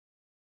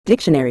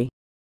Dictionary.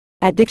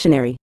 At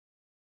dictionary.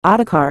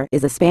 Atacar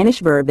is a Spanish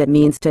verb that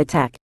means to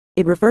attack.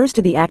 It refers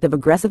to the act of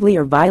aggressively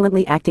or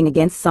violently acting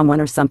against someone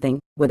or something,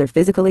 whether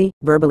physically,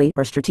 verbally,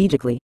 or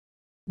strategically.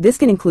 This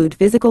can include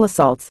physical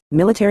assaults,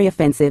 military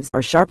offensives,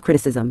 or sharp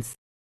criticisms.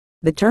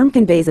 The term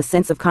conveys a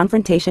sense of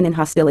confrontation and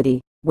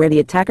hostility, where the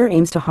attacker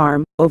aims to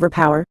harm,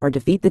 overpower, or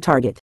defeat the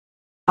target.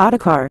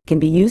 Atacar can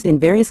be used in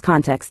various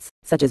contexts,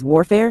 such as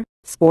warfare,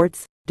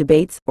 sports,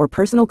 debates, or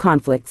personal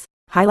conflicts,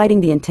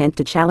 highlighting the intent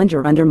to challenge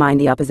or undermine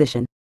the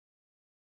opposition.